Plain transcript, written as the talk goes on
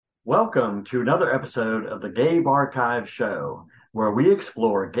Welcome to another episode of the Gay Barchive Show, where we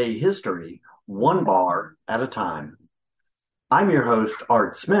explore gay history one bar at a time. I'm your host,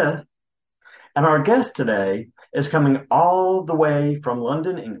 Art Smith, and our guest today is coming all the way from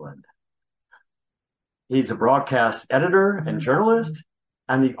London, England. He's a broadcast editor and journalist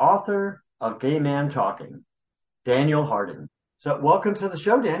and the author of Gay Man Talking, Daniel Harding. So, welcome to the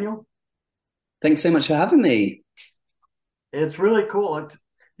show, Daniel. Thanks so much for having me. It's really cool.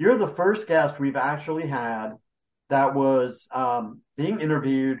 You're the first guest we've actually had that was being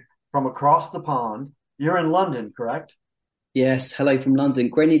interviewed from across the pond. You're in London, correct? Yes, hello from London,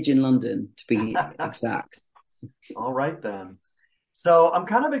 Greenwich in London, to be exact. All right then. So I'm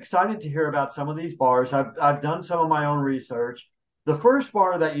kind of excited to hear about some of these bars. I've done some of my own research. The first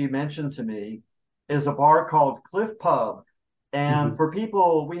bar that you mentioned to me is a bar called Cliff Pub. And Mhm. for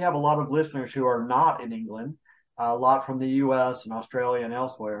people, we have a lot of listeners who are not in England, a lot from the US and Australia and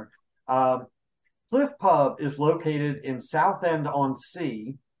elsewhere. Um, Cliff Pub is located in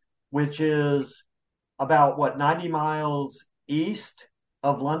Southend-on-Sea, which is about what, 90 miles east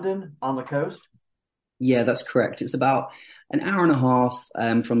of London on the coast? Yeah, that's correct. It's about an hour and a half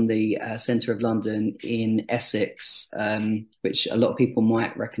from the centre of London in Essex, which a lot of people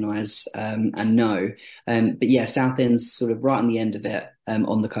might recognise and know. But yeah, Southend's sort of right on the end of it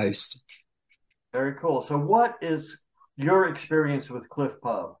on the coast. Very cool. So, what is your experience with Cliff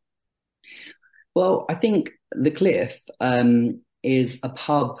Pub? Well, I think the Cliff is a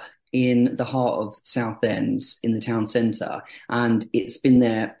pub in the heart of Southend in the town centre, and it's been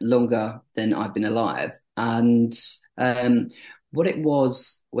there longer than I've been alive. And um, what it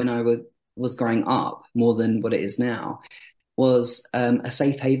was when was growing up, more than what it is now, was a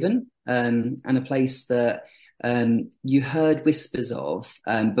safe haven and a place that you heard whispers of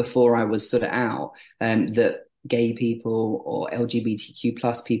before I was sort of out that gay people or LGBTQ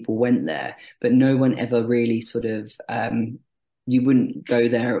plus people went there, but no one ever really sort of you wouldn't go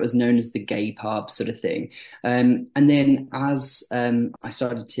there. It was known as the gay pub sort of thing. And then as I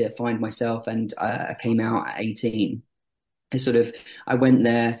started to find myself and I came out at 18, I went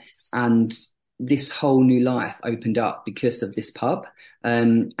there and this whole new life opened up because of this pub.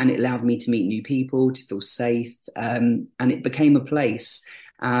 And it allowed me to meet new people, to feel safe. And it became a place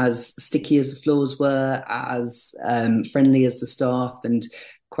as sticky as the floors were, as friendly as the staff, and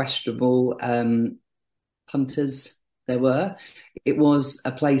questionable punters there were. It was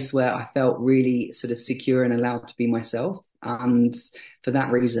a place where I felt really sort of secure and allowed to be myself. And for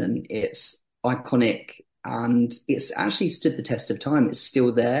that reason, it's iconic and it's actually stood the test of time. It's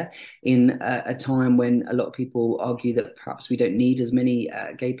still there in a time when a lot of people argue that perhaps we don't need as many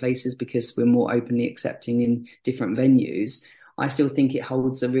gay places because we're more openly accepting in different venues. I still think it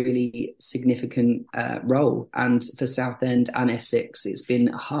holds a really significant role. And for Southend and Essex, it's been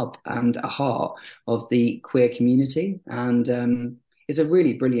a hub and a heart of the queer community. And it's a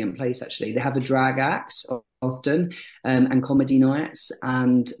really brilliant place, actually. They have a drag act often and comedy nights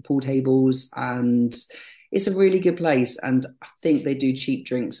and pool tables. And it's a really good place. And I think they do cheap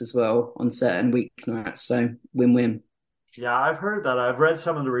drinks as well on certain weeknights. So win-win. Yeah, I've heard that. I've read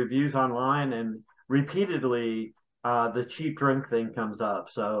some of the reviews online, and repeatedly the cheap drink thing comes up.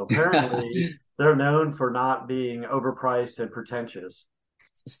 So apparently they're known for not being overpriced and pretentious.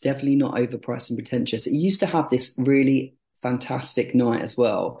 It's definitely not overpriced and pretentious. It used to have this really fantastic night as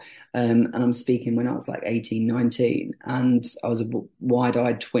well. And I'm speaking when I was like 18, 19, and I was a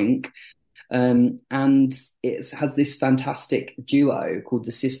wide-eyed twink. And it's had this fantastic duo called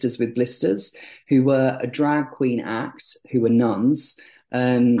the Sisters with Blisters, who were a drag queen act, who were nuns.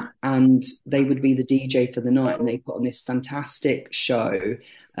 And they would be the DJ for the night, and they put on this fantastic show.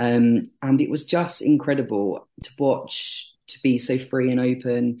 And it was just incredible to watch, to be so free and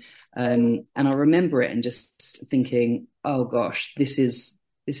open. And I remember it and just thinking, oh gosh, this is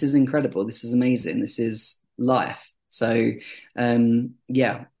incredible. This is amazing. This is life. So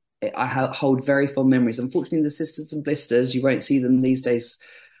yeah, I hold very fond memories. Unfortunately, the Sisters and Blisters, you won't see them these days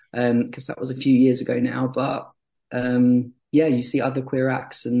because that was a few years ago now. But yeah, you see other queer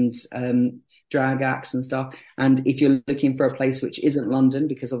acts and drag acts and stuff. And if you're looking for a place which isn't London,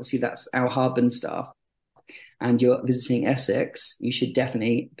 because obviously that's our hub and stuff, and you're visiting Essex, you should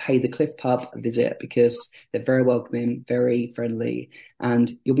definitely pay the Cliff Pub a visit because they're very welcoming, very friendly, and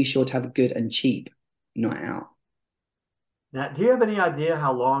you'll be sure to have a good and cheap night out. Now, do you have any idea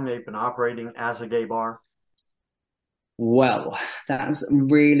how long they've been operating as a gay bar? Well, that's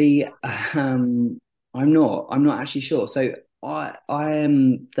really I'm not actually sure. So I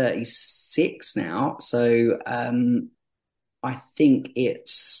am 36 now, so I think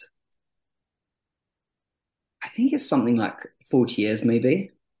it's something like 40 years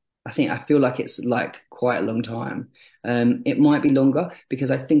maybe. I feel like it's like quite a long time. It might be longer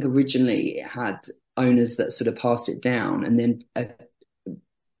because I think originally it had owners that sort of passed it down, and then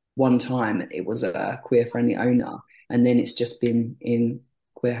one time it was a queer friendly owner, and then it's just been in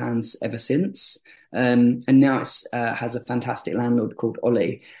queer hands ever since. And now it's has a fantastic landlord called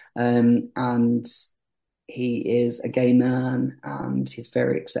Ollie, and he is a gay man and he's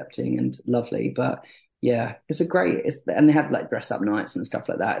very accepting and lovely. But yeah, and they have like dress up nights and stuff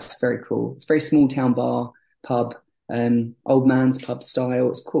like that. It's very cool. It's a very small town bar, pub, old man's pub style.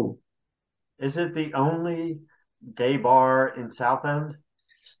 It's cool. Is it the only gay bar in Southend?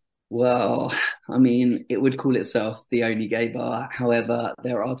 Well, I mean, it would call itself the only gay bar. However,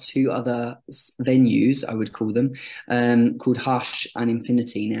 there are two other venues, I would call them, called Hush and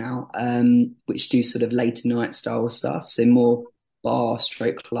Infinity now, which do sort of later night style stuff, so more bar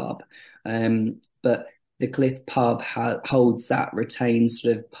stroke club. But the Cliff Pub holds that retained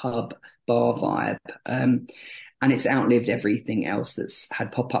sort of pub bar vibe. And it's outlived everything else that's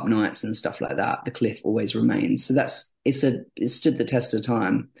had pop-up nights and stuff like that. The Cliff always remains. So it's stood the test of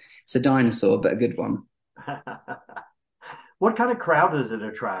time. It's a dinosaur, but a good one. What kind of crowd does it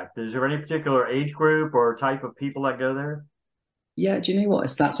attract? Is there any particular age group or type of people that go there? Yeah, do you know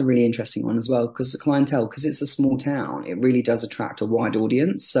what? That's a really interesting one as well because the clientele, because it's a small town, it really does attract a wide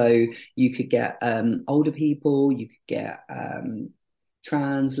audience. So you could get older people, you could get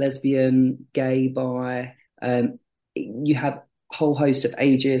trans, lesbian, gay, bi. You have a whole host of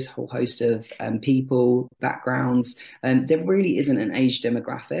ages, whole host of people, backgrounds. There really isn't an age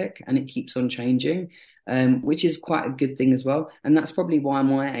demographic, and it keeps on changing, which is quite a good thing as well. And that's probably why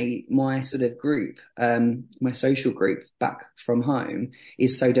my sort of group, my social group back from home,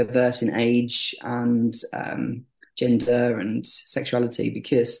 is so diverse in age and gender and sexuality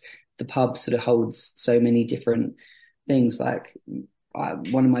because the pub sort of holds so many different things. Like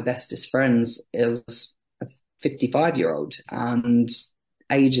one of my bestest friends is 55-year-old and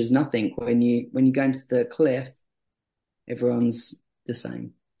age is nothing when you go into the Cliff, everyone's the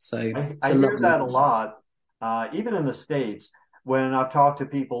same, so it's I a hear lovely. that a lot, even in the States. When I've talked to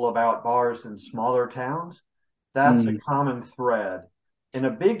people about bars in smaller towns, that's a Mm, common thread. In a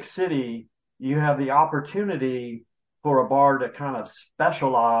big city, you have the opportunity for a bar to kind of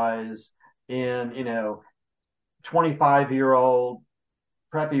specialize in, 25-year-old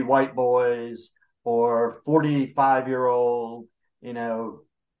preppy white boys or 45-year-old, you know,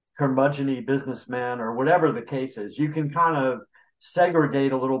 curmudgeony businessmen or whatever the case is. You can kind of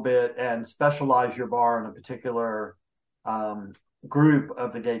segregate a little bit and specialize your bar in a particular um, group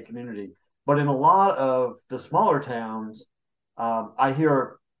of the gay community. But in a lot of the smaller towns, I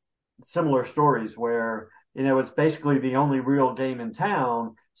hear similar stories where it's basically the only real game in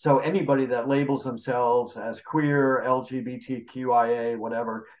town. So anybody that labels themselves as queer, LGBTQIA,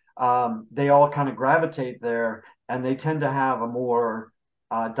 whatever, they all kind of gravitate there, and they tend to have a more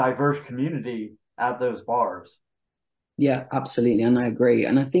diverse community at those bars. yeah, absolutely, and I agree,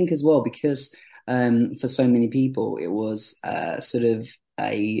 and I think as well because for so many people it was sort of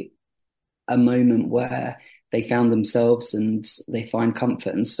a moment where they found themselves and they find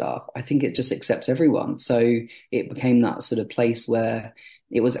comfort and stuff. I think it just accepts everyone. So it became that sort of place where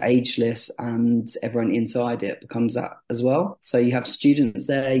it was ageless and everyone inside it becomes that as well. So you have students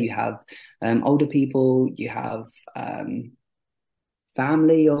there, you have older people, you have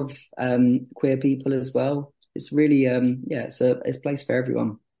family of queer people as well. It's really, yeah, it's a place for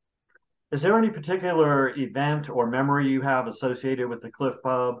everyone. Is there any particular event or memory you have associated with the Cliff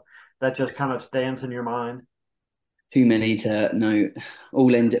Pub that just kind of stands in your mind? Too many to note,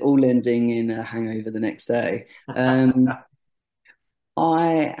 all ending in a hangover the next day.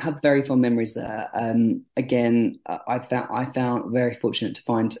 I have very fond memories there. Again, I found very fortunate to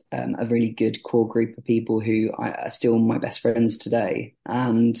find a really good core group of people who are still my best friends today,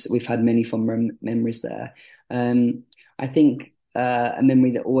 and we've had many fond memories there. I think a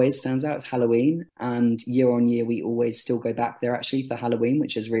memory that always stands out is Halloween, and year on year we always still go back there actually for Halloween,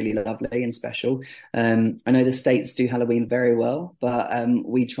 which is really lovely and special. I know the States do Halloween very well, but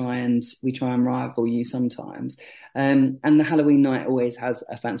we try and rival you sometimes. And the Halloween night always has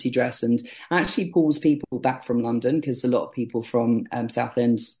a fancy dress and actually pulls people back from London because a lot of people from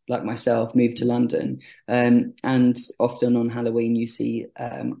Southend, like myself, moved to London. And often on Halloween, you see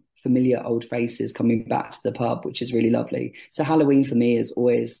familiar old faces coming back to the pub, which is really lovely. So Halloween for me is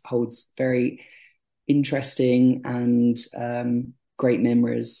always holds very interesting and great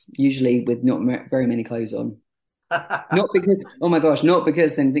memories, usually with not very many clothes on. Not because, oh my gosh, not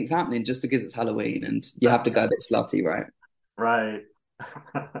because anything's happening, just because it's Halloween and you have to go a bit slutty, Right.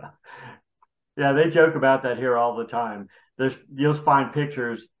 Yeah, they joke about that here all the time. you'll find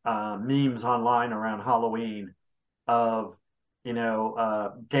pictures, memes online around Halloween of,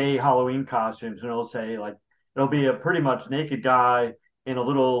 gay Halloween costumes, and it'll say like it'll be a pretty much naked guy in a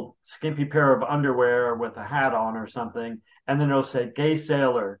little skimpy pair of underwear with a hat on or something, and then it'll say gay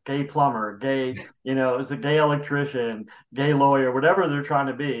sailor, gay plumber, gay, it's a gay electrician, gay lawyer, whatever they're trying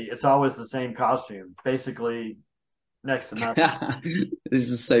to be. It's always the same costume, basically next to nothing. This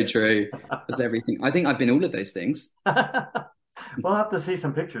is so true. That's everything. I think I've been all of those things. We'll have to see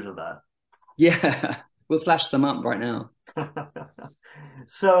some pictures of that. Yeah, we'll flash them up right now.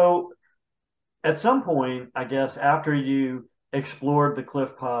 So at some point, I guess, after you explored the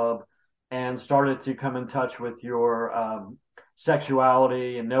Cliff Pub and started to come in touch with your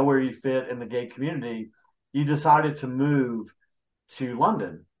sexuality and know where you fit in the gay community, you decided to move to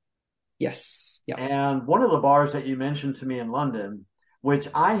London. Yes. Yeah. And one of the bars that you mentioned to me in London, which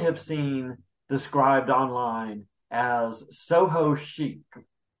I have seen described online as Soho chic,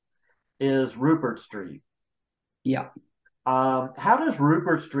 is Rupert Street. Yeah. How does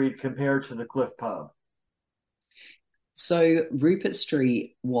Rupert Street compare to the Cliff Pub? So Rupert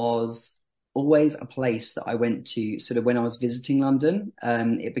Street was always a place that I went to sort of when I was visiting London.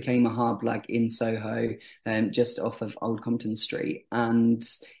 It became a hub like in Soho, just off of Old Compton Street. And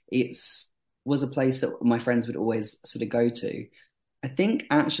it's was a place that my friends would always sort of go to. I think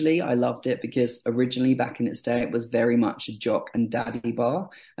actually I loved it because originally back in its day it was very much a jock and daddy bar.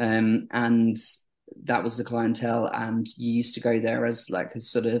 And that was the clientele, and you used to go there as like a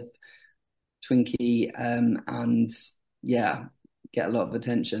sort of Twinkie, and yeah, get a lot of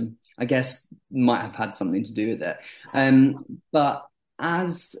attention. I guess might have had something to do with it. But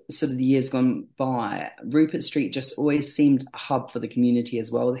as sort of the years gone by, Rupert Street just always seemed a hub for the community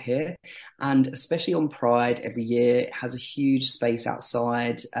as well here. And especially on Pride every year, it has a huge space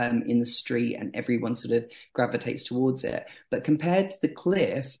outside in the street, and everyone sort of gravitates towards it. But compared to the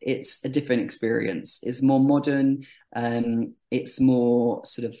Cliff, it's a different experience. It's more modern, it's more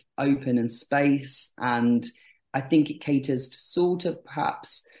sort of open and space. And I think it caters to sort of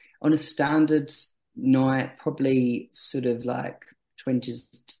perhaps on a standard night, probably sort of like 20s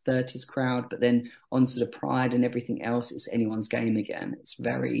to 30s crowd, but then on sort of Pride and everything else, it's anyone's game again. It's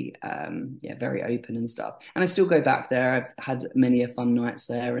very very open and stuff. And I still go back there. I've had many a fun nights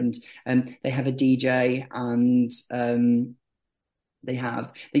there, and they have a DJ, and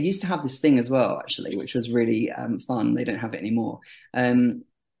they used to have this thing as well, actually, which was really fun. They don't have it anymore.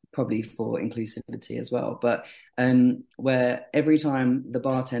 Probably for inclusivity as well, but where every time the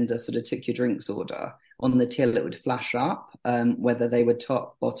bartender sort of took your drinks order, on the till it would flash up whether they were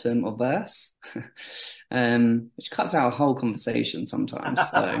top, bottom, or verse, which cuts out a whole conversation sometimes.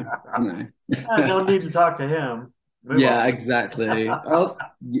 So, I don't need to talk to him. Move yeah, on. exactly. Oh,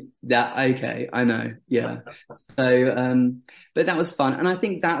 that okay, I know. Yeah. So, but that was fun, and I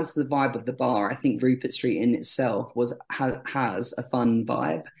think that's the vibe of the bar. I think Rupert Street in itself has a fun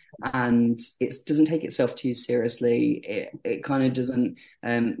vibe, and it doesn't take itself too seriously. It kind of doesn't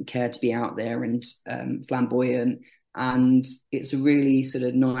care to be out there and flamboyant, and it's a really sort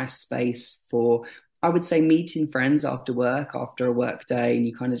of nice space for, I would say, meeting friends after work, after a work day, and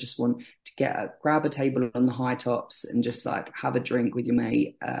you kind of just want to grab a table on the high tops and just like have a drink with your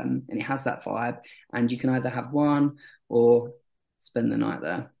mate. And it has that vibe, and you can either have one or spend the night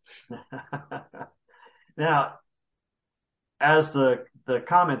there. Now, as the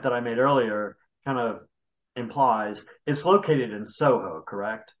comment that I made earlier kind of implies, it's located in Soho,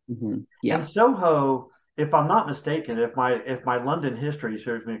 correct? Mm-hmm. And Yeah. Soho, if I'm not mistaken, if my London history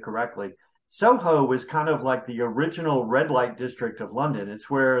serves me correctly, Soho was kind of like the original red light district of London. It's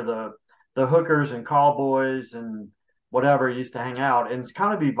where the hookers and call boys and whatever used to hang out, and it's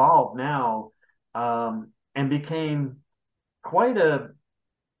kind of evolved now, and became quite a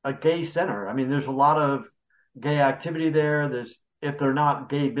gay center. I mean, there's a lot of gay activity there. If they're not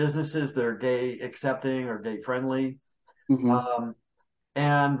gay businesses, they're gay accepting or gay friendly. Mm-hmm.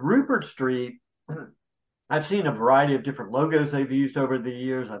 And Rupert Street, I've seen a variety of different logos they've used over the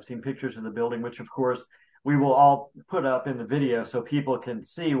years. I've seen pictures of the building, which of course we will all put up in the video so people can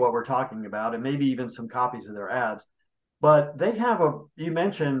see what we're talking about, and maybe even some copies of their ads. But you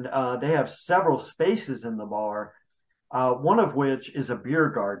mentioned they have several spaces in the bar, one of which is a beer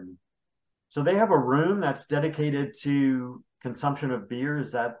garden. So they have a room that's dedicated to consumption of beer.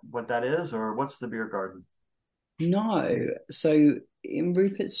 Is that what that is, or what's the beer garden? No. So in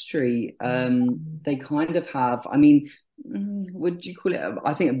Rupert Street, they kind of have, I mean, would you call it?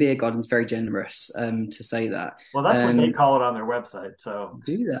 I think a beer garden's very generous to say that. Well, that's what they call it on their website. So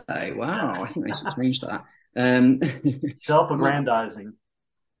Do they? Wow, I think they should change that. Right. self-aggrandizing.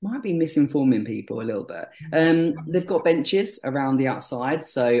 Might be misinforming people a little bit. They've got benches around the outside,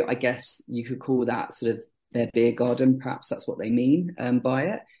 so I guess you could call that sort of their beer garden. Perhaps that's what they mean by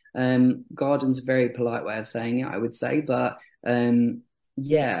it. Garden's a very polite way of saying it, I would say, but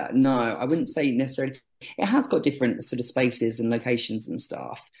yeah, no, I wouldn't say necessarily. It has got different sort of spaces and locations and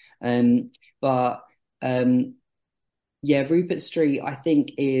stuff, but um, yeah, Rupert Street, I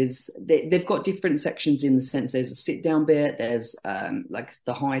think they've got different sections in the sense there's a sit down bit, there's like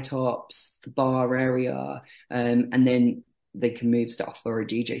the high tops, the bar area, and then they can move stuff for a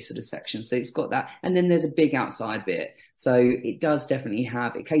DJ sort of section. So it's got that, and then there's a big outside bit. So it does definitely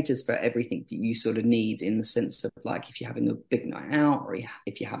it caters for everything that you sort of need in the sense of like if you're having a big night out, or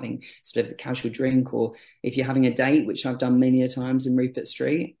if you're having sort of a casual drink, or if you're having a date, which I've done many a times in Rupert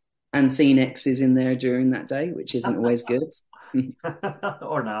Street and seen exes in there during that day, which isn't always good.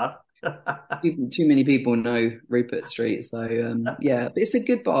 Or not. Too many people know Rupert Street, so yeah, but it's a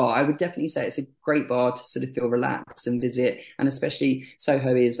good bar. I would definitely say it's a great bar to sort of feel relaxed and visit, and especially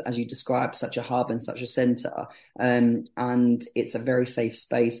Soho is, as you described, such a hub and such a centre, and it's a very safe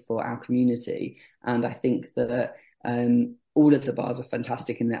space for our community. And I think that all of the bars are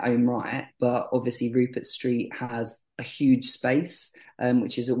fantastic in their own right, but obviously Rupert Street has a huge space,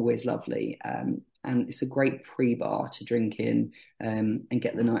 which is always lovely. And it's a great pre-bar to drink in and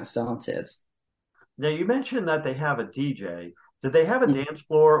get the night started. Now, you mentioned that they have a DJ. Do they have a dance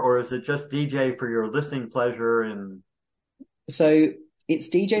floor, or is it just DJ for your listening pleasure? And So it's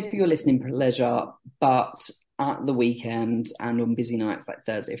DJ for your listening pleasure, but at the weekend and on busy nights like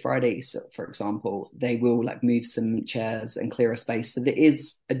Thursday, Friday, so for example, they will like move some chairs and clear a space. So there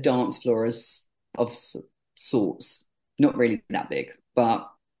is a dance floor of sorts, not really that big, but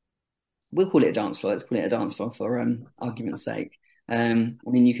we'll call it a dance floor. Let's call it a dance floor for argument's sake. I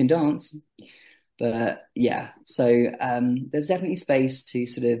mean, you can dance, but yeah, so there's definitely space to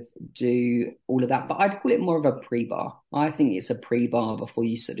sort of do all of that. But I'd call it more of a pre-bar. I think it's a pre-bar before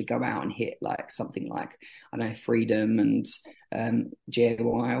you sort of go out and hit like something like, I don't know, Freedom and GAY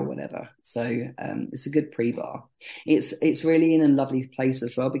or whatever. So it's a good pre-bar. It's really in a lovely place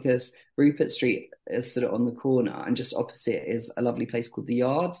as well because Rupert Street is sort of on the corner and just opposite is a lovely place called The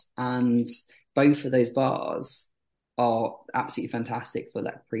Yard. And both of those bars are absolutely fantastic for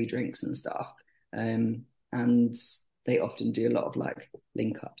like pre-drinks and stuff. And they often do a lot of like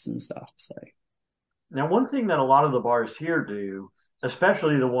link ups and stuff. So now, one thing that a lot of the bars here do,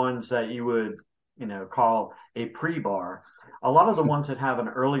 especially the ones that you would, call a pre-bar, a lot of the ones that have an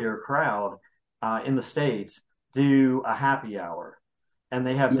earlier crowd in the States do a happy hour, and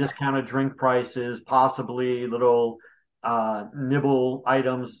they have yeah, discounted drink prices, possibly little nibble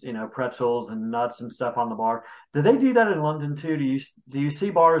items, pretzels and nuts and stuff on the bar. Do they do that in London too? Do you see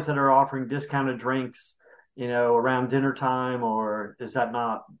bars that are offering discounted drinks, around dinner time, or is that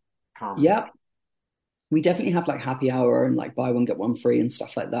not common? yeah, we definitely have like happy hour and like buy one get one free and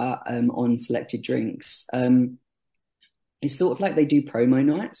stuff like that on selected drinks. It's sort of like they do promo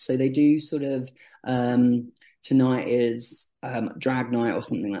nights, so they do sort of tonight is drag night or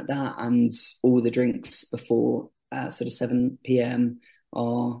something like that, and all the drinks before sort of 7 p.m.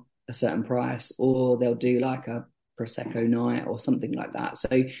 are a certain price, or they'll do like a prosecco night or something like that. So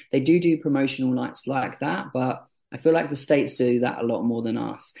they do promotional nights like that, but I feel like the States do that a lot more than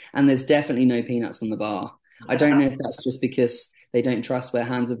us. And there's definitely no peanuts on the bar. I don't know if that's just because they don't trust where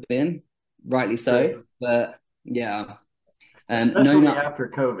hands have been, rightly so, but yeah. No Especially nuts, after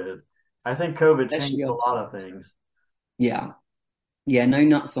COVID. I think COVID changed a especially, lot of things. yeah. Yeah, no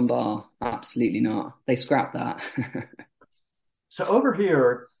nuts on bar. Absolutely not. They scrapped that. So over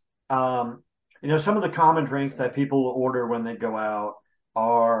here, some of the common drinks that people will order when they go out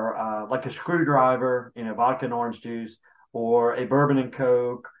are like a screwdriver, vodka and orange juice, or a bourbon and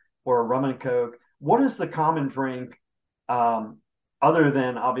Coke, or a rum and Coke. What is the common drink, um, other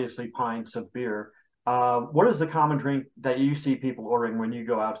than obviously pints of beer? What is the common drink that you see people ordering when you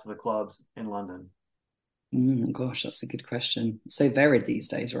go out to the clubs in London? Gosh, that's a good question. So varied these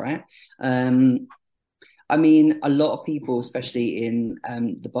days, right? Um, I mean, a lot of people, especially in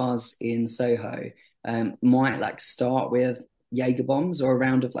the bars in Soho, might like start with Jaeger bombs or a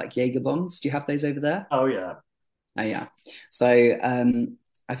round of like Jaeger bombs. Do you have those over there? Oh yeah. Oh yeah. So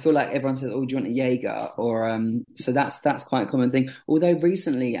I feel like everyone says, "Oh, do you want a Jaeger?" Or so that's quite a common thing. Although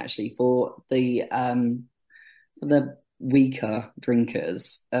recently, actually, for the weaker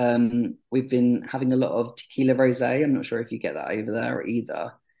drinkers, we've been having a lot of tequila rosé. I'm not sure if you get that over there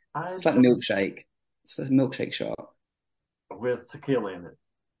either. I It's like don't milkshake. It's a milkshake shot. with tequila in it.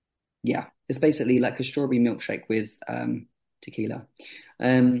 Yeah, it's basically like a strawberry milkshake with tequila.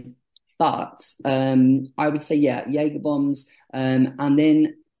 Um, but I would say, yeah, Jaeger bombs. And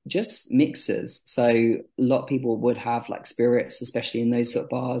then just mixers. So a lot of people would have like spirits, especially in those sort of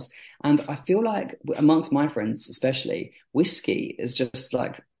bars. And I feel like amongst my friends, especially, whiskey is just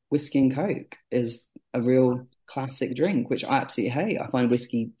like whiskey and Coke is a real classic drink, which I absolutely hate. I find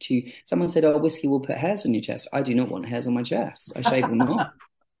whiskey too. Someone said, "Oh, whiskey will put hairs on your chest." I do not want hairs on my chest. I shave them off.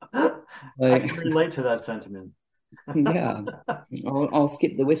 I So can relate to that sentiment. yeah, I'll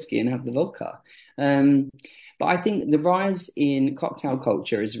skip the whiskey and have the vodka. Um, but I think the rise in cocktail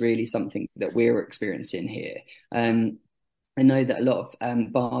culture is really something that we're experiencing here. Um, I know that a lot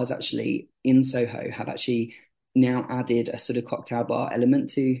of bars actually in Soho have actually now added a sort of cocktail bar element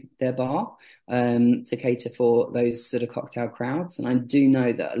to their bar to cater for those sort of cocktail crowds. And I do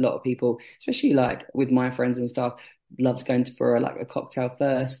know that a lot of people, especially like with my friends and stuff, loved going to for like a cocktail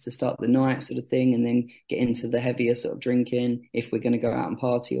first to start the night sort of thing, and then get into the heavier sort of drinking if we're going to go out and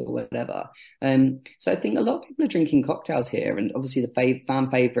party or whatever. So I think a lot of people are drinking cocktails here, and obviously the fan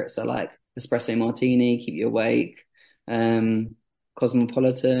favorites are like espresso martini, keep you awake,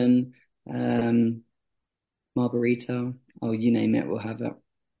 cosmopolitan, um, margarita. Oh, you name it, we'll have it.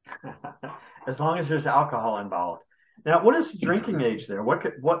 As long as there's alcohol involved. Now, what is the drinking age there?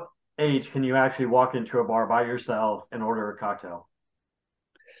 What age can you actually walk into a bar by yourself and order a cocktail?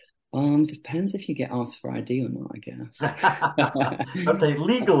 Depends if you get asked for ID or not, I guess. Okay,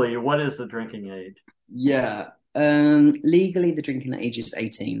 legally, what is the drinking age? Yeah. Legally the drinking age is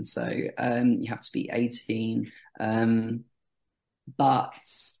 18, so you have to be 18. But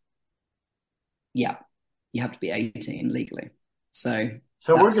yeah, you have to be 18 legally. So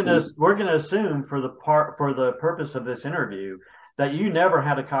So we're that's gonna the we're gonna assume for the purpose of this interview that you never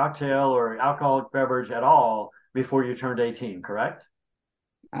had a cocktail or alcoholic beverage at all before you turned 18, correct?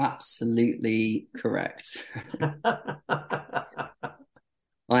 absolutely correct.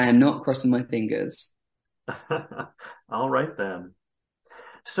 I am not crossing my fingers. All right then.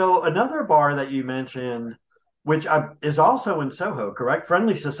 So another bar that you mentioned, is also in Soho, correct?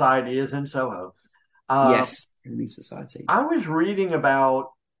 Friendly Society is in Soho. Uh, Yes, Friendly Society. I was reading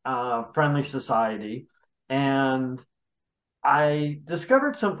about Friendly Society, and I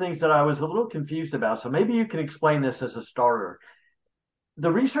discovered some things that I was a little confused about. So maybe you can explain this as a starter.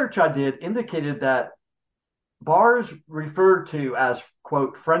 The research I did indicated that bars referred to as,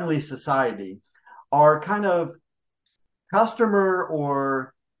 quote, friendly society are kind of customer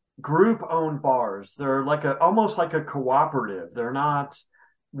or group owned bars. They're like almost like a cooperative. They're not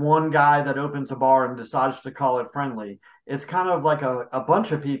one guy that opens a bar and decides to call it friendly. It's kind of like a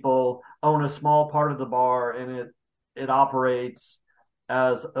bunch of people own a small part of the bar, and it operates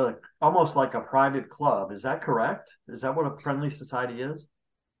as almost like a private club. Is that correct? Is that what a friendly society is?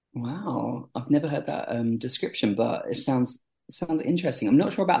 Wow, I've never heard that description, but it sounds interesting. I'm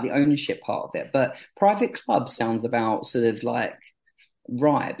not sure about the ownership part of it, but private club sounds about sort of like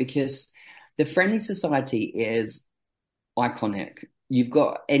right because the Friendly Society is iconic. You've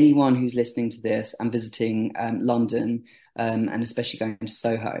got anyone who's listening to this and visiting London, and especially going to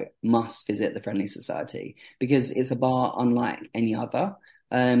Soho, must visit the Friendly Society because it's a bar unlike any other.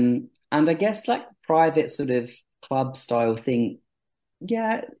 And I guess like private sort of club style thing,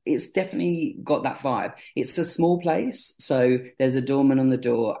 yeah, it's definitely got that vibe. It's a small place, so there's a doorman on the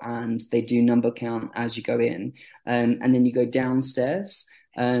door, and they do number count as you go in, and then you go downstairs,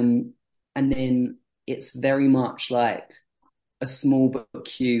 and then it's very much like a small but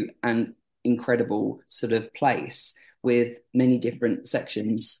cute and incredible sort of place with many different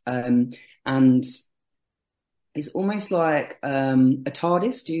sections. And it's almost like a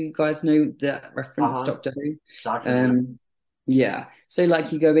TARDIS. Do you guys know that reference, Uh-huh. Doctor Who? Doctor Who. Yeah. So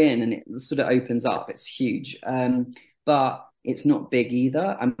like you go in and it sort of opens up. It's huge. But it's not big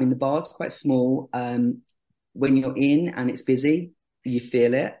either. I mean, the bar's quite small. When you're in and it's busy, you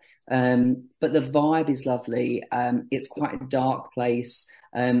feel it. But the vibe is lovely. It's quite a dark place.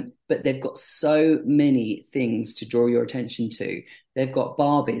 But they've got so many things to draw your attention to. They've got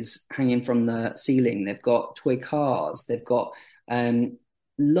Barbies hanging from the ceiling. They've got toy cars. They've got um,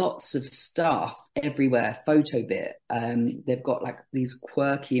 lots of stuff everywhere. Photo bit. They've got like these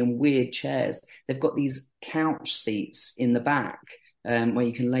quirky and weird chairs. They've got these couch seats in the back where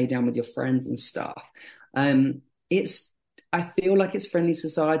you can lay down with your friends and stuff. It's I feel like it's friendly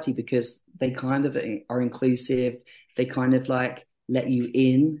society because they kind of are inclusive. They kind of like let you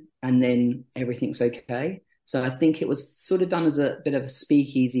in and then everything's okay. So I think it was sort of done as a bit of a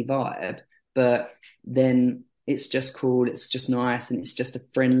speakeasy vibe, but then it's just cool, it's just nice, and it's just a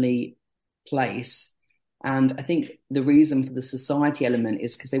friendly place. And I think the reason for the society element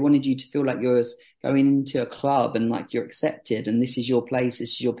is because they wanted you to feel like you're going into a club and like you're accepted and this is your place,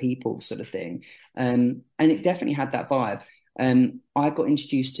 this is your people, sort of thing. And it definitely had that vibe. I got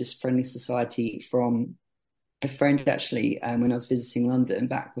introduced to Friendly Society from a friend actually when I was visiting London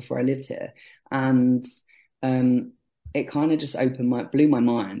back before I lived here, and um, it kind of just blew my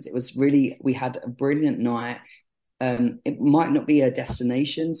mind. It was really we had a brilliant night. It might not be a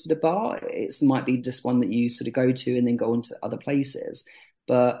destination sort of bar. It might be just one that you sort of go to and then go on to other places.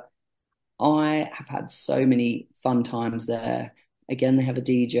 But I have had so many fun times there. Again, they have a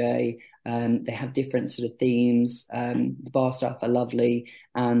DJ. They have different sort of themes. The bar staff are lovely,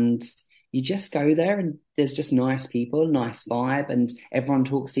 and you just go there, and there's just nice people, nice vibe, and everyone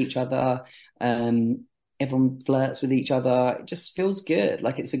talks to each other. Everyone flirts with each other. It just feels good.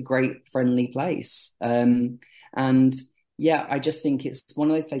 Like it's a great, friendly place. And yeah, I just think it's one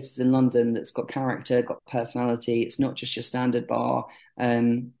of those places in London that's got character, got personality. It's not just your standard bar.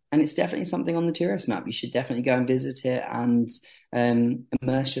 And it's definitely something on the tourist map. You should definitely go and visit it and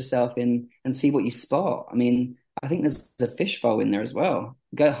immerse yourself in and see what you spot. I mean, I think there's a fishbowl in there as well.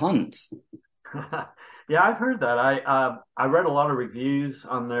 Go hunt. Yeah, I've heard that. I read a lot of reviews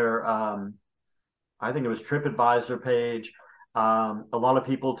on their I think it was TripAdvisor page. A lot of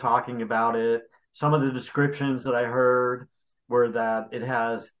people talking about it. Some of the descriptions that I heard were that it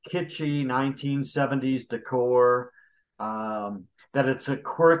has kitschy 1970s decor, that it's a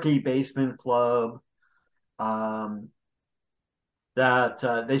quirky basement club, um,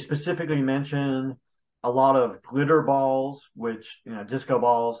 that they specifically mention a lot of glitter balls, which, disco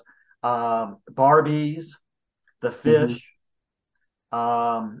balls, Barbies, the Hmm. fish.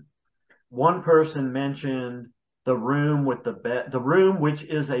 Um, One person mentioned the room with the bed, the room which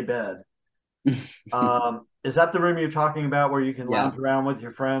is a bed. Is that the room you're talking about where you can Yeah. lounge around with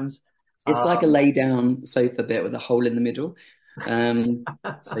your friends? It's like a Um, lay down sofa bit with a hole in the middle.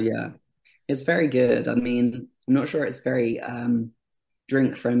 So yeah, it's very good. I mean, I'm not sure it's very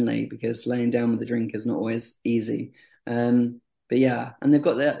drink friendly because laying down with a drink is not always easy. But yeah, and they've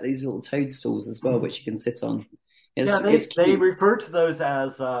got these little toadstools as well, which you can sit on. yeah, It's they cute. refer to those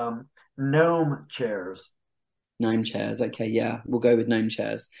as gnome chairs. Gnome chairs. Okay, yeah, we'll go with gnome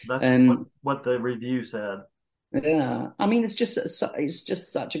chairs. That's Um, what the review said. yeah, I mean, it's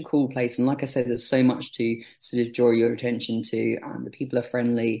just such a cool place, and like I said, there's so much to sort of draw your attention to, and the people are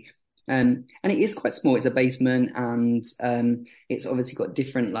friendly. And it is quite small. It's a basement, and it's obviously got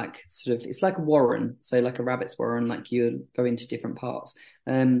different like sort of. It's like a warren, so like a rabbit's warren, like you go into different parts.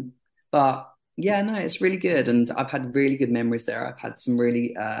 But yeah, no, it's really good, and I've had really good memories there. I've had some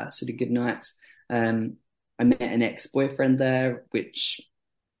really sort of good nights. Um, I met an ex-boyfriend there, which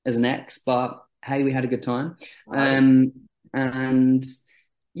as an ex, but hey, we had a good time. Right. Um, and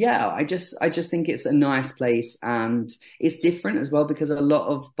yeah, I just think it's a nice place and it's different as well because a lot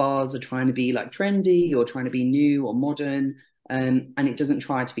of bars are trying to be like trendy or trying to be new or modern, and it doesn't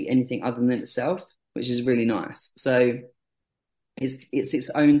try to be anything other than itself, which is really nice. So it's its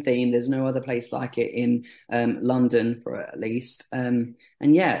own theme. There's no other place like it in London, for at least. And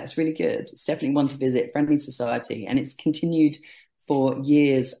yeah, it's really good. It's definitely one to visit. Friendly Society, and it's continued for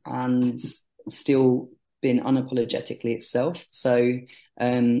years and still been unapologetically itself. So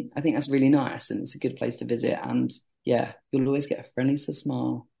I think that's really nice, and it's a good place to visit. And yeah, you'll always get a friendly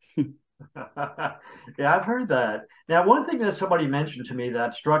smile. Yeah, I've heard that. Now, one thing that somebody mentioned to me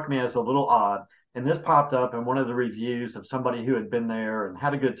that struck me as a little odd, and this popped up in one of the reviews of somebody who had been there and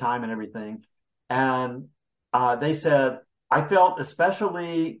had a good time and everything. And they said, I felt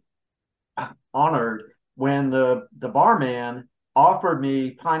especially honored when the barman offered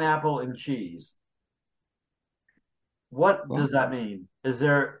me pineapple and cheese. What Wow. does that mean?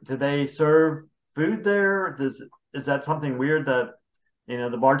 Do they serve food there? Is that something weird that,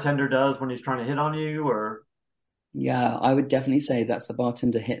 the bartender does when he's trying to hit on you or? Yeah, I would definitely say that's the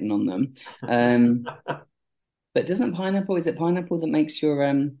bartender hitting on them. Um, But doesn't pineapple, is it pineapple that makes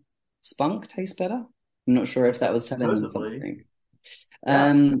your spunk taste better? I'm not sure if that was telling them Supposedly, something.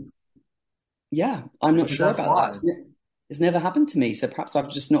 yeah, Um, yeah, I'm not maybe sure that's about that. why. It's never happened to me, so perhaps I've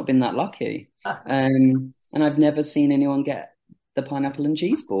just not been that lucky. And I've never seen anyone get the pineapple and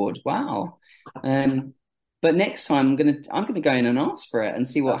cheese board. Wow. Um, but next time I'm gonna go in and ask for it and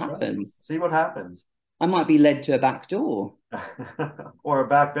see what That's right. happens. See what happens. I might be led to a back door, Or a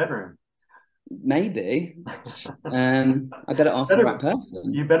back bedroom. maybe. I better ask the right Better,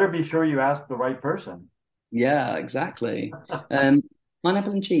 person. you better be sure you ask the right person. Yeah, exactly. Um,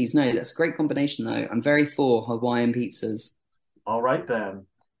 Pineapple and cheese. No, that's a great combination, though. I'm very for Hawaiian pizzas. All right then.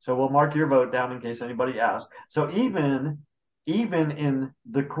 So we'll mark your vote down in case anybody asks. So even in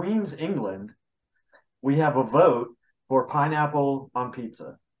the Queen's England, we have a vote for pineapple on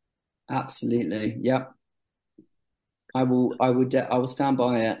pizza. Absolutely. Yep. I will stand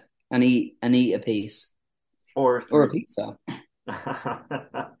by it and eat a piece. or Or a three. pizza.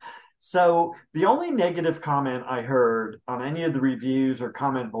 So the only negative comment I heard on any of the reviews or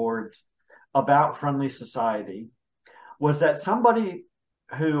comment boards about Friendly Society was that somebody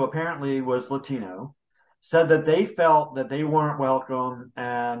who apparently was Latino said that they felt that they weren't welcome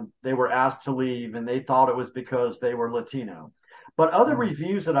and they were asked to leave, and they thought it was because they were Latino. But other Mm.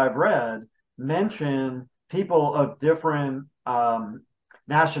 reviews that I've read mention people of different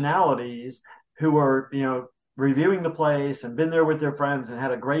nationalities who were, reviewing the place and been there with their friends and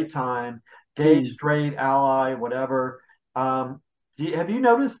had a great time, gay, Mm. straight, ally, whatever. Have you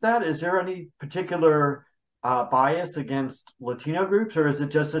noticed that? Is there any particular bias against Latino groups, or is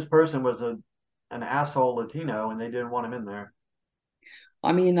it just this person was an asshole Latino and they didn't want him in there?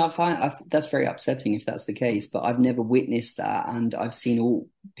 I mean, that's very upsetting if that's the case, but I've never witnessed that, and I've seen all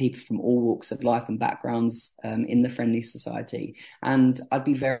people from all walks of life and backgrounds in the Friendly Society, and I'd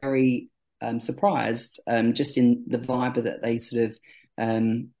be very surprised just in the vibe that they sort of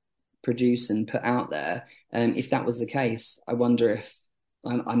um, produce and put out there. If that was the case, I wonder if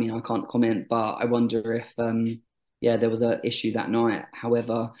I mean I can't comment, but I wonder if yeah there was a issue that night.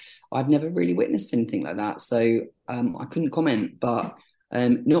 However, I've never really witnessed anything like that, so I couldn't comment, but.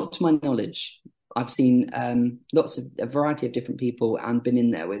 Not to my knowledge. I've seen lots of a variety of different people and been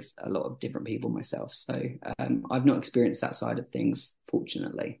in there with a lot of different people myself. So I've not experienced that side of things,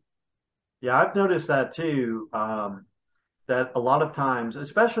 fortunately. Yeah, I've noticed that too. That a lot of times,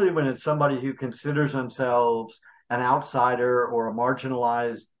 especially when it's somebody who considers themselves an outsider or a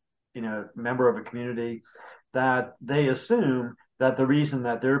marginalized, member of a community, that they assume that the reason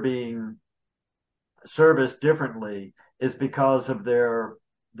that they're being serviced differently is because of their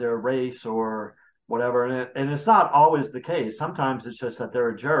race or whatever. And it's not always the case. Sometimes it's just that they're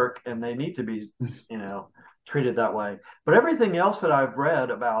a jerk and they need to be, you know, treated that way. But everything else that I've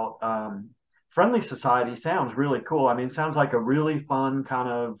read about Friendly Society sounds really cool. I mean, it sounds like a really fun kind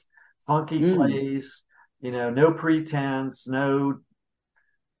of funky Mm. place, no pretense, no,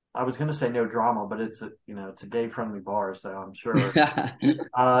 I was going to say no drama, but it's a gay friendly bar. So I'm sure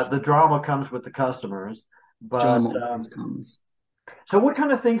the drama comes with the customers. But Drama always comes. so, what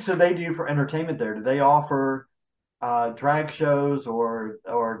kind of things do they do for entertainment there? Do they offer drag shows or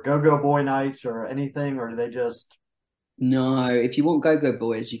go-go boy nights or anything, or do they just? No, if you want Go-Go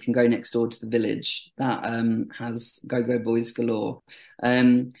Boys, you can go next door to the village that has Go-Go Boys galore.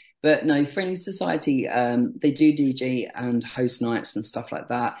 Um, but no, Friendly Society, they do DJ and host nights and stuff like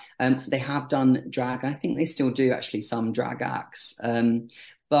that. They have done drag. I think they still do actually some drag acts.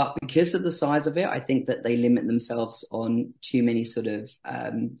 But because of the size of it, I think that they limit themselves on too many sort of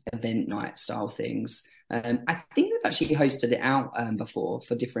event night style things. I think they've actually hosted it out before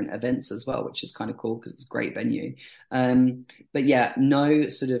for different events as well, which is kind of cool because it's a great venue. But yeah, no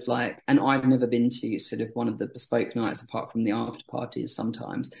sort of like, and I've never been to sort of one of the bespoke nights apart from the after parties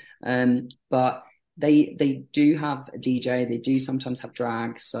sometimes. But they do have a DJ, they do sometimes have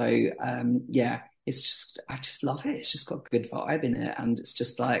drag. So yeah, it's just I just love it. It's just got a good vibe in it, and it's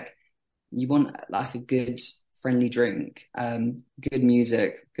just like you want like a good friendly drink, good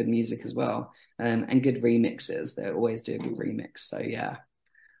music as well, and good remixes. They always do a good remix. So yeah,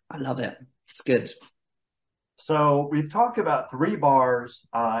 I love it. It's good. So we've talked about three bars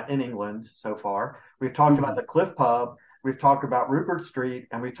in England so far. We've talked about Mhm. the Cliff Pub, we've talked about Rupert Street,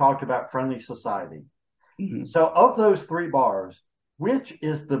 and we've talked about Friendly Society. Mhm. So, of those three bars, which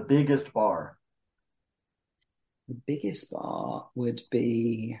is the biggest bar? The biggest bar would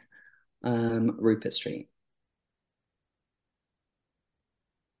be Rupert Street.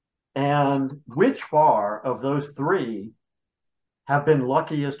 And which bar of those three have been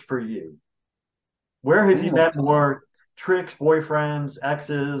luckiest for you? Where have you Oh, met more tricks, boyfriends,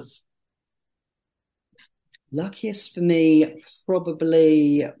 exes? luckiest for me,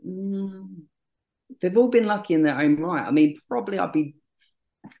 probably. They've all been lucky in their own right. I mean, probably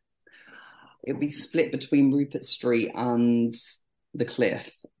it'd be split between Rupert Street and the Cliff,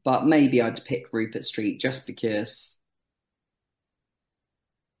 but maybe I'd pick Rupert Street just because,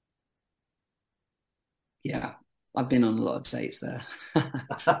 yeah, I've been on a lot of dates there.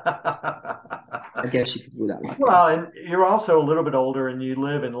 I guess you could call that lucky. Well, and you're also a little bit older and you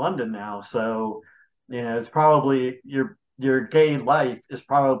live in London now, so it's probably your gay life is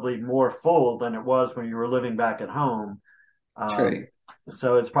probably more full than it was when you were living back at home. Um, True.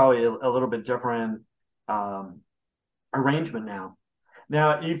 so it's probably a little bit different um, arrangement now.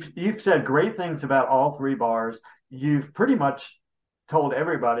 Now, you've said great things about all three bars. You've pretty much told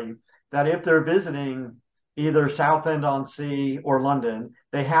everybody that if they're visiting either Southend-on-Sea or London,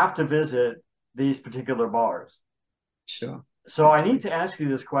 they have to visit these particular bars. Sure. So I need to ask you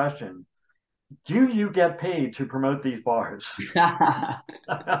this question. Do you get paid to promote these bars?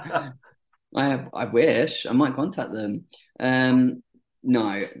 I wish I might contact them.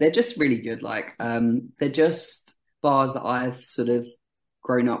 No, they're just really good. They're just bars that I've sort of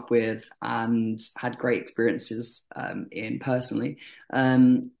grown up with and had great experiences in personally.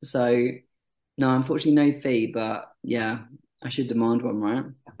 So no, unfortunately, no fee. But yeah, I should demand one, right?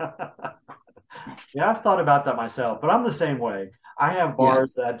 Yeah, I've thought about that myself, but I'm the same way. I have Yeah.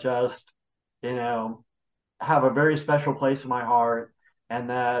 bars that just, you know, have a very special place in my heart, and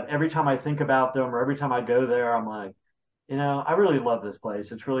that every time I think about them or every time I go there, I'm like, I really love this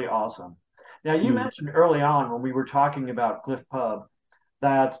place. It's really awesome. Now, you Mm, mentioned early on when we were talking about Cliff Pub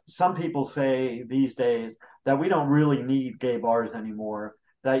that some people say these days that we don't really need gay bars anymore,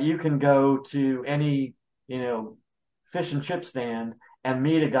 that you can go to any, you know, fish and chip stand and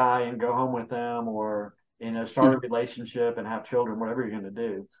meet a guy and go home with them or, start a mm, relationship and have children, whatever you're going to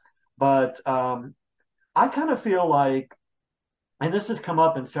do. But I kind of feel like, and this has come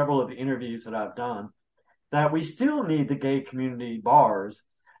up in several of the interviews that I've done, that we still need the gay community bars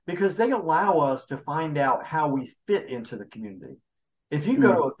because they allow us to find out how we fit into the community. If you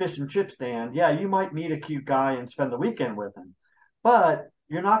go to mm. a fish and chip stand, yeah, you might meet a cute guy and spend the weekend with him, but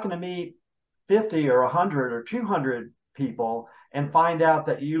you're not going to meet 50 or 100 or 200 people and find out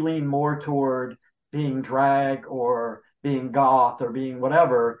that you lean more toward being drag or being goth or being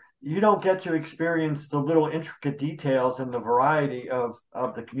whatever. You don't get to experience the little intricate details and the variety of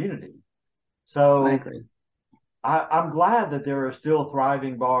the community. I So agree. I'm glad that there are still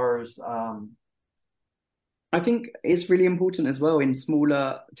thriving bars. I think it's really important as well in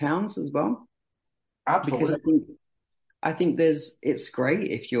smaller towns as well, because Absolutely. I think it's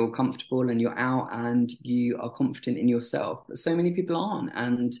great if you're comfortable and you're out and you are confident in yourself, but so many people aren't,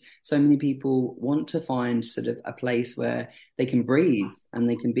 and so many people want to find sort of a place where they can breathe and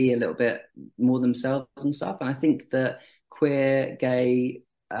they can be a little bit more themselves and stuff. And I think that queer, gay,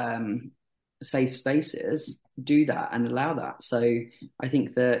 safe spaces do that and allow that. So I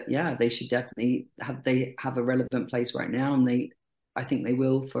think that yeah, they should definitely have a relevant place right now, and I think they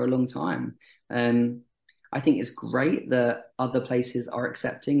will for a long time. Um, I think it's great that other places are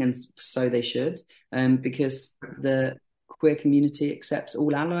accepting, and so they should, because the queer community accepts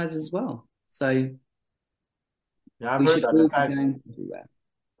all allies as well. So Yeah, I've we heard should that. In all be fact, going everywhere.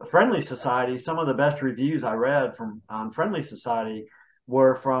 Friendly Society, some of the best reviews I read from on Friendly Society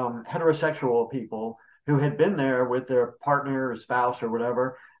were from heterosexual people who had been there with their partner or spouse or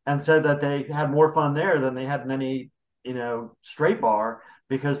whatever, and said that they had more fun there than they had in any, straight bar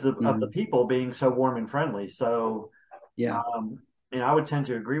because of the Mm, people being so warm and friendly. So, yeah, um, I would tend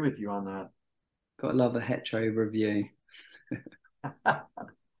to agree with you on gotta love a hetero review. that.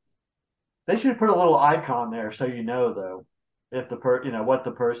 They should put a little icon there so though, if what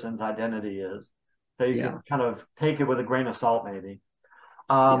the person's identity is. So you can Yeah, kind of take it with a grain of salt, maybe.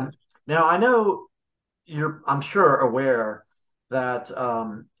 yeah, Um, Now I know I'm sure aware that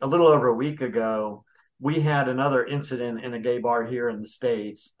a little over a week ago we had another incident in a gay bar here in the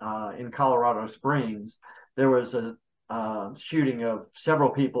States, in Colorado Springs. There was a shooting of several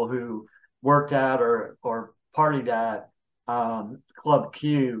people who worked at or partied at Club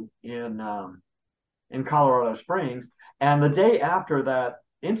Q in Colorado Springs. And the day after that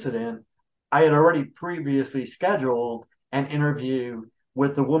incident, I had already previously scheduled an interview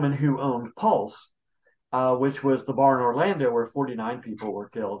with the woman who owned Pulse, which was the bar in Orlando where 49 people were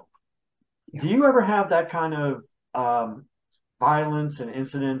killed. yeah. Do you ever have that kind of um, violence and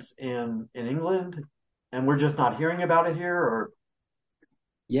incidents in England, and we're just not hearing about it here? Or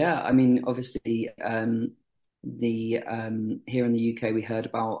Yeah, I mean, obviously, the here in the UK, we heard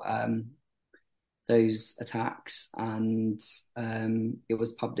about those attacks, and it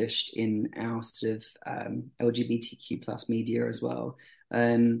was published in our sort of LGBTQ plus media as well.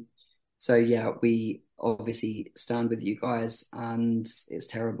 Um, so yeah, we obviously stand with you guys, and it's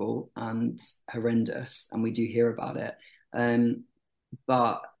terrible and horrendous, and we do hear about it.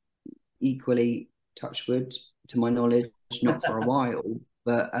 But equally, touch wood, to my knowledge, not for a while,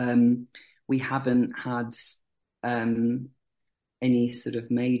 but we haven't had um, any sort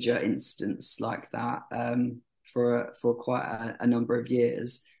of major incidents like that for quite a number of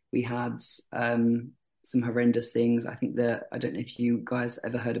years. We had some horrendous things. I think that I don't know if you guys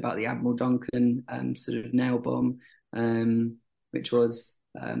ever heard about the Admiral Duncan sort of nail bomb, which was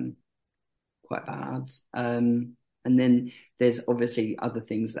quite bad. And then there's obviously other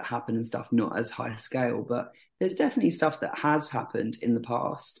things that happen and stuff, not as high scale, but there's definitely stuff that has happened in the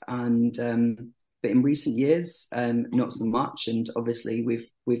past, and but in recent years, not so much. And obviously,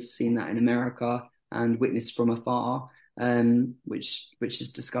 we've seen that in America and witnessed from afar. which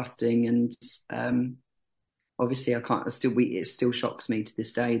is disgusting. And obviously, I can't still it still shocks me to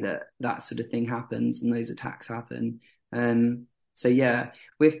this day that that sort of thing happens and those attacks happen. So yeah,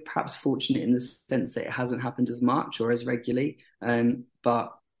 we're perhaps fortunate in the sense that it hasn't happened as much or as regularly,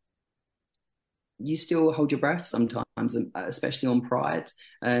 but you still hold your breath sometimes, especially on Pride.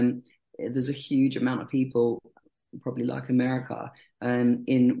 There's a huge amount of people, probably like America,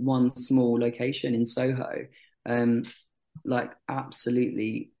 in one small location in Soho, like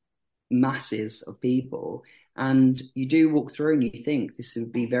absolutely masses of people. And you do walk through and you think this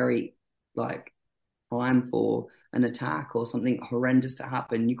would be very like prime for an attack or something horrendous to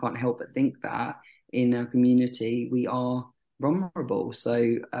happen. You can't help but think that in our community we are vulnerable.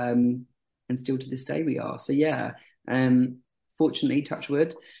 So and still to this day we are. So yeah, fortunately, touch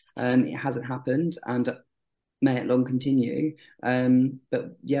wood, it hasn't happened, and may it long continue.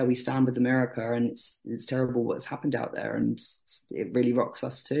 But yeah, we stand with America, and it's terrible what's happened out there, and it really rocks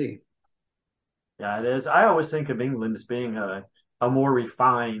us too. Yeah, it is. I always think of England as being a more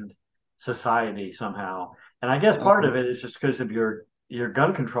refined society somehow. And I guess part Oh, of it is just because of your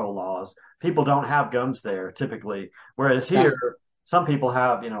gun control laws. People don't have guns there typically, whereas that here some people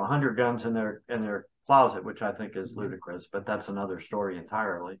have, 100 guns in their closet, which I think is ludicrous, but that's another story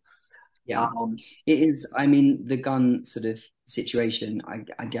entirely. yeah, Um, it is. I mean, the gun sort of situation,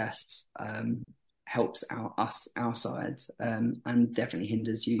 I guess, helps our side, and definitely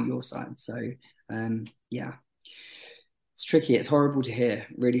hinders your side. So yeah, it's tricky. It's horrible to hear.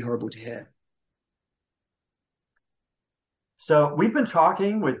 Really horrible to hear. so we've been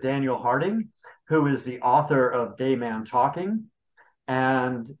talking with Daniel Harding, who is the author of Gay Man Talking.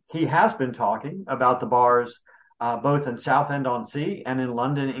 And he has been talking about the bars both in Southend-on-Sea and in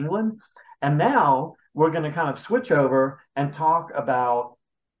London, England. And now we're going to kind of switch over and talk about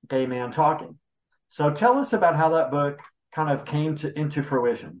Gay Man Talking. So tell us about how that book kind of came into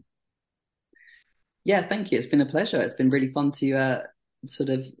fruition. Yeah, thank you. It's been a pleasure. It's been really fun to sort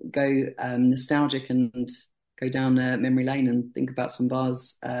of go nostalgic and go down memory lane and think about some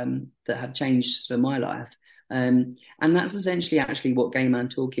bars that have changed sort of my life. And that's essentially actually what Gay Man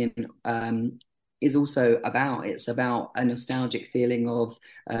Talking is also about. It's about a nostalgic feeling of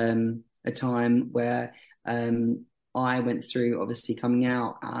a time where I went through obviously coming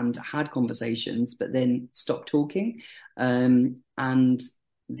out and had conversations, but then stopped talking. And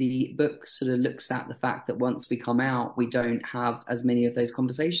the book sort of looks at the fact that once we come out, we don't have as many of those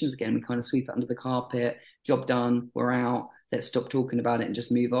conversations again. We kind of sweep it under the carpet, job done, we're out, let's stop talking about it and just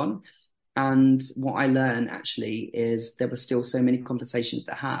move on. And what I learned actually is there were still so many conversations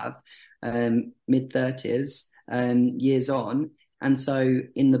to have, mid 30s, years on. And so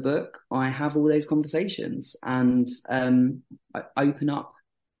in the book, I have all those conversations and I open up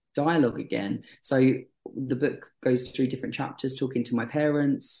dialogue again. So the book goes through different chapters, talking to my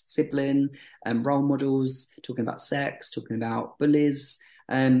parents, sibling, role models, talking about sex, talking about bullies,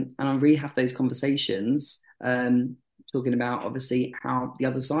 and I really have those conversations, talking about obviously how the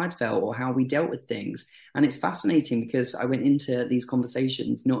other side felt or how we dealt with things. And it's fascinating because I went into these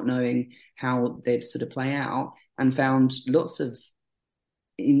conversations not knowing how they'd sort of play out and found lots of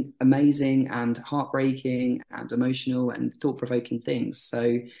amazing and heartbreaking and emotional and thought-provoking things.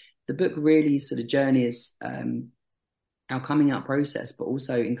 So the book really sort of journeys our coming out process, but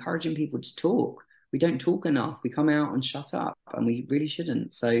also encouraging people to talk. We don't talk enough. We come out and shut up, and we really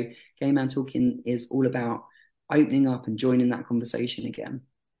shouldn't. So Gay Man Talking is all about opening up and joining that conversation again.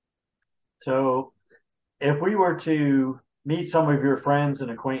 So if we were to meet some of your friends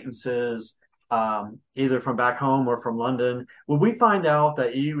and acquaintances, either from back home or from London, would we find out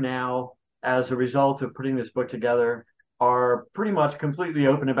that you now, as a result of putting this book together, are pretty much completely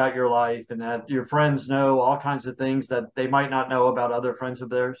open about your life and that your friends know all kinds of things that they might not know about other friends of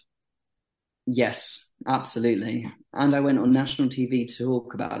theirs? Yes, absolutely. And I went on national TV to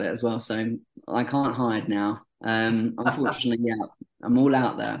talk about it as well, so I can't hide now. Unfortunately, yeah, I'm all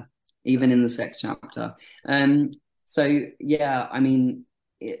out there, even in the sex chapter. So yeah, I mean,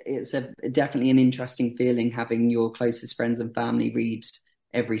 it's definitely an interesting feeling having your closest friends and family read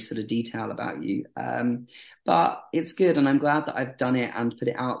every sort of detail about you. But it's good, and I'm glad that I've done it and put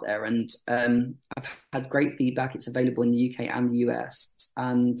it out there. And I've had great feedback. It's available in the UK and the US,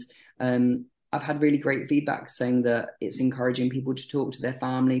 and I've had really great feedback saying that it's encouraging people to talk to their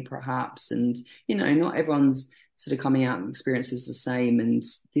family, perhaps. And, not everyone's sort of coming out and experiences the same. And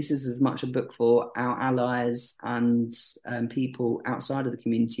this is as much a book for our allies and people outside of the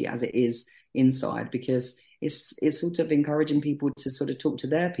community as it is inside, because it's sort of encouraging people to sort of talk to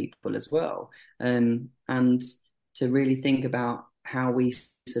their people as well, and to really think about how we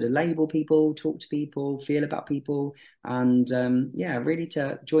sort of label people, talk to people, feel about people, and yeah, really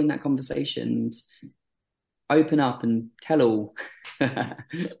to join that conversation and open up and tell all.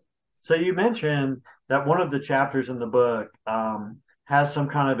 So you mentioned that one of the chapters in the book has some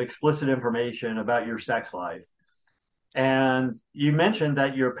kind of explicit information about your sex life. And you mentioned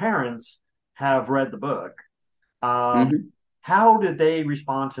that your parents have read the book. Mhm. How did they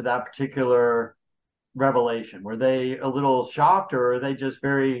respond to that particular revelation? Were they a little shocked, or are they just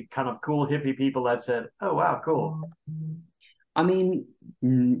very kind of cool hippie people that said, "Oh, wow, cool"? I mean,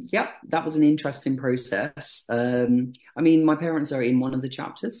 yep, that was an interesting process. I mean, my parents are in one of the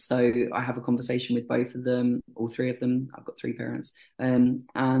chapters, so I have a conversation with both of them, all three of them. I've got three parents,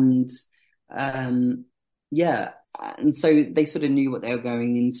 and yeah, and so they sort of knew what they were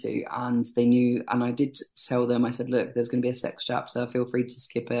going into, and they knew. And I did tell them, I said, "Look, there's going to be a sex chapter. Feel free to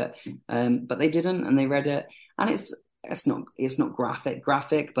skip it." But they didn't, and they read it, and it's not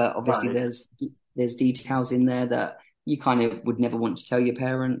graphic, but obviously Right, there's details in there that you kind of would never want to tell your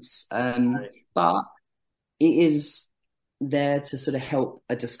parents. right. But it is there to sort of help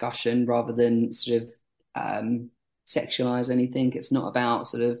a discussion rather than sort of sexualize anything. It's not about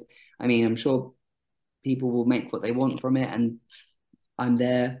sort of, I mean, I'm sure people will make what they want from it, and I'm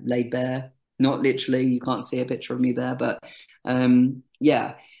there laid bare. Not literally, you can't see a picture of me there, but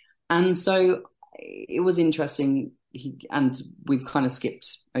yeah. And so it was interesting. And we've kind of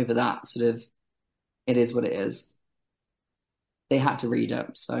skipped over that sort of, it is what it is. They had to read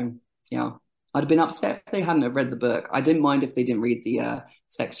it. So yeah, I'd have been upset if they hadn't have read the book. I didn't mind if they didn't read the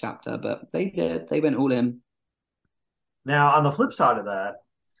sex chapter, but they did. They went all in. Now, on the flip side of that,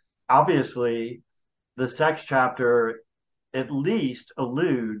 obviously, the sex chapter at least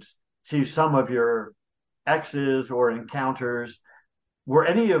alludes to some of your exes or encounters. Were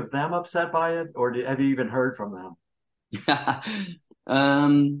any of them upset by it, or have you even heard from them?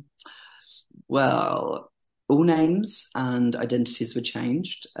 um, well, all names and identities were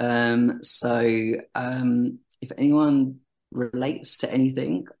changed. If anyone relates to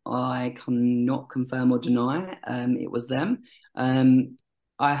anything, I cannot confirm or deny it was them.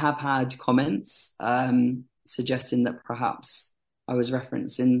 I have had comments suggesting that perhaps I was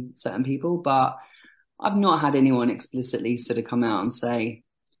referencing certain people, but I've not had anyone explicitly sort of come out and say,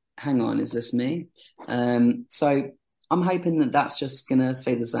 hang on, is this me? So I'm hoping that that's just going to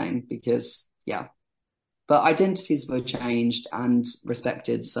stay the same because, yeah, but identities were changed and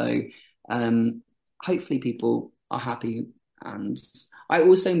respected. So hopefully people are happy. And I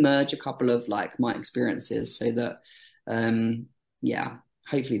also merge a couple of like my experiences so that, yeah,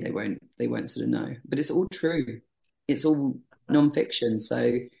 hopefully they won't sort of know, but it's all true. It's all non-fiction.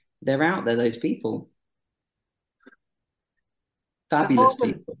 So they're out there, those people, So fabulous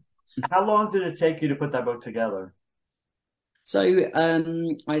people. how long did it take you to put that book together? So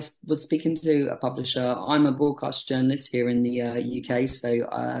was speaking to a publisher. I'm a broadcast journalist here in the UK, so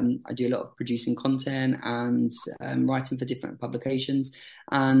I do a lot of producing content and writing for different publications.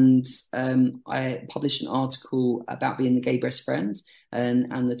 And I published an article about being the gay best friend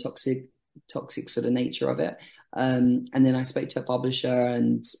and the toxic sort of nature of it. And then I spoke to a publisher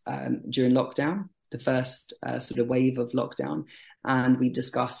and during lockdown, the first sort of wave of lockdown, and we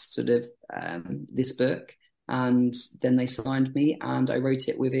discussed sort of this book, and then they signed me and I wrote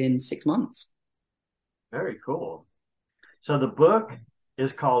it within 6 months. Very cool. So the book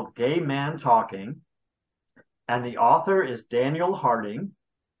is called Gay Man Talking, and the author is Daniel Harding,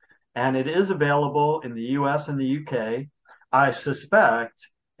 and it is available in the US and the UK. I suspect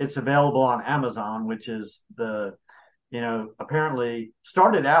it's available on Amazon, which is apparently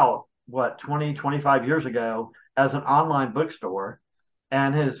started out, 25 years ago as an online bookstore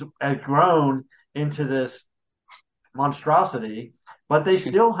and has grown into this monstrosity, but they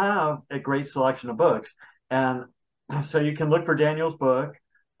still have a great selection of books. And so you can look for Daniel's book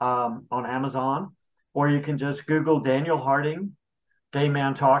on Amazon, or you can just Google Daniel Harding, Gay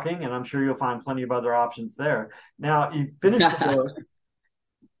Man Talking, and I'm sure you'll find plenty of other options there. Now, you finished the book,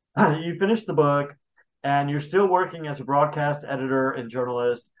 you finished the book, and you're still working as a broadcast editor and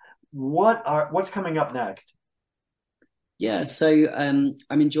journalist. What's coming up next? Yeah, so I'm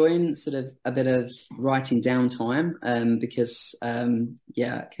enjoying sort of a bit of writing downtime because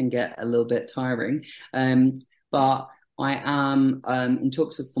yeah, it can get a little bit tiring. But I am in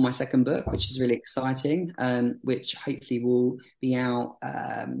talks for my second book, which is really exciting, which hopefully will be out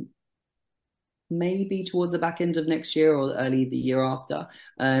maybe towards the back end of next year or early the year after.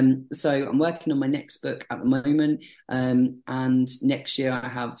 So I'm working on my next book at the moment. And next year I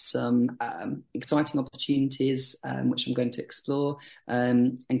have some exciting opportunities which I'm going to explore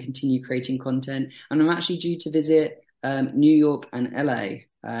and continue creating content. And I'm actually due to visit New York and LA.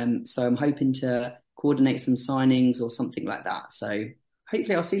 So I'm hoping to coordinate some signings or something like that. So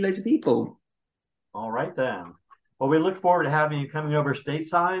hopefully I'll see loads of people. All right then. Well, we look forward to having you coming over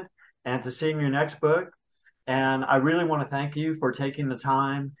stateside and to seeing your next book. And I really want to thank you for taking the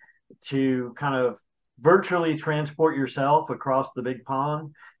time to kind of virtually transport yourself across the big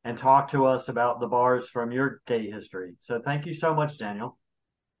pond and talk to us about the bars from your gay history. So thank you so much, Daniel.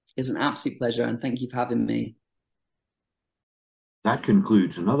 It's an absolute pleasure, and thank you for having me. That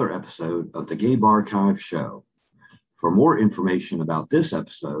concludes another episode of the Gay Barchive Show. For more information about this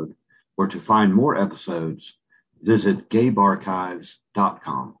episode or to find more episodes, visit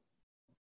gaybarchives.com.